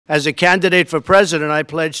As a candidate for president, I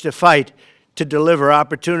pledge to fight to deliver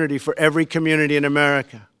opportunity for every community in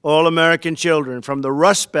America. All American children, from the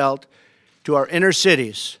Rust Belt to our inner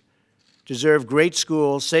cities, deserve great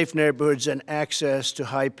schools, safe neighborhoods, and access to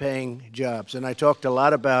high-paying jobs. And I talked a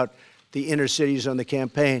lot about the inner cities on the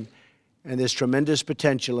campaign, and there's tremendous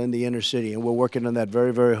potential in the inner city, and we're working on that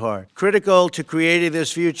very, very hard. Critical to creating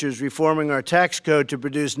this future is reforming our tax code to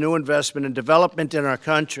produce new investment and development in our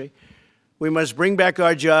country. We must bring back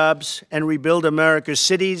our jobs and rebuild America's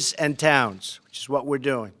cities and towns, which is what we're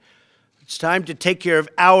doing. It's time to take care of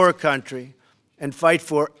our country and fight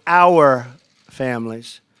for our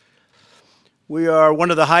families. We are one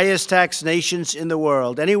of the highest taxed nations in the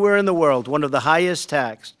world, anywhere in the world, one of the highest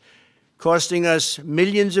taxed, costing us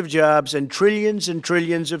millions of jobs and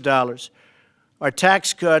trillions of dollars. Our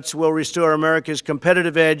tax cuts will restore America's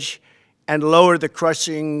competitive edge and lower the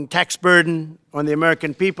crushing tax burden on the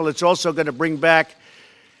American people. It's also going to bring back,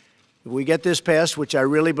 if we get this passed, which I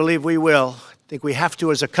really believe we will, I think we have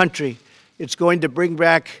to as a country, it's going to bring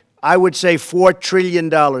back, I would say, $4 trillion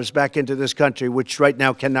back into this country, which right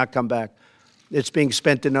now cannot come back. It's being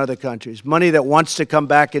spent in other countries. Money that wants to come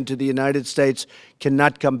back into the United States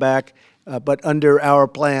cannot come back, but under our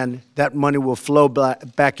plan, that money will flow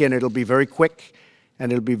back in. It'll be very quick,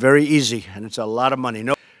 and it'll be very easy, and it's a lot of money.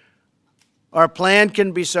 Our plan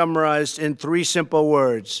can be summarized in 3 simple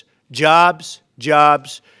words: jobs,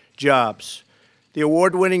 jobs, jobs. The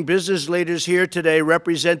award-winning business leaders here today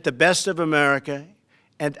represent the best of America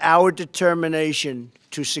and our determination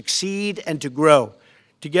to succeed and to grow.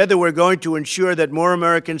 Together, we're going to ensure that more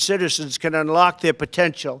American citizens can unlock their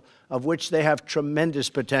potential, of which they have tremendous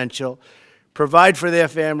potential, provide for their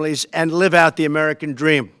families, and live out the American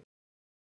dream.